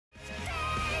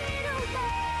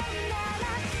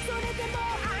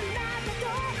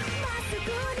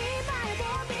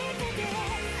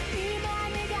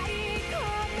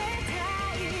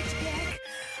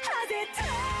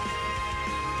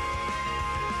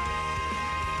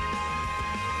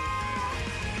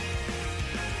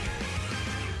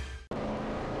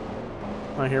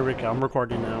Oh, here we go. I'm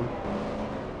recording now.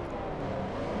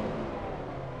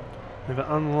 We have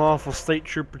an unlawful state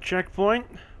trooper checkpoint.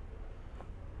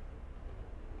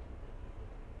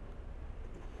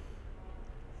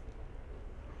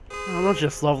 I don't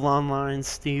just love online,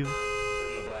 Steve.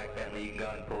 In the black family, you can go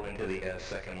and pull into the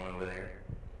second one over there.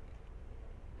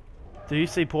 Did you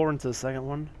say pour into the second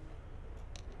one?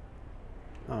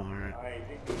 Oh, alright.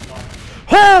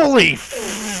 Holy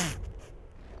f!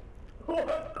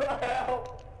 What the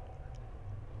hell?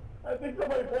 I think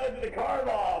somebody planted the car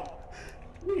bomb.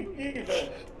 Jesus.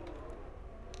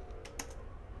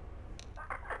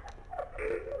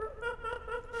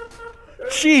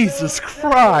 Jesus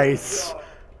Christ!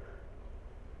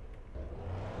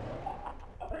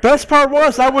 Best part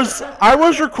was I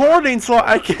was recording so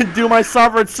I could do my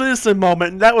sovereign citizen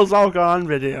moment, and that was all gone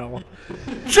video.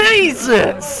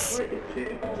 Jesus!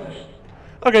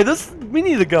 Okay, we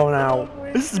need to go now.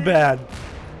 This is bad.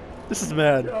 This is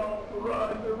bad.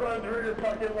 Run for your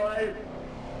fucking life.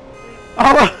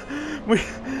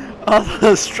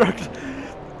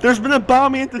 There's been a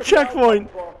bombing at the checkpoint.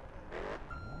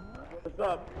 What's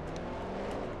up?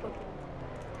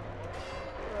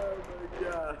 Oh my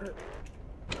god.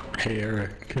 Hey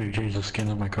Eric, can you change the skin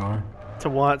of my car? To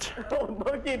what?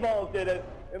 Monkey balls did it.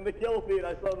 In the kill feed,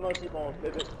 I saw monkey balls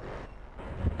did it.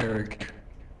 Eric,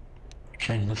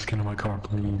 change the skin of my car,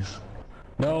 please.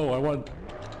 No, I want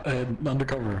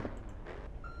undercover.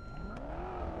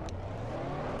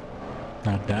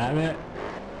 God damn it.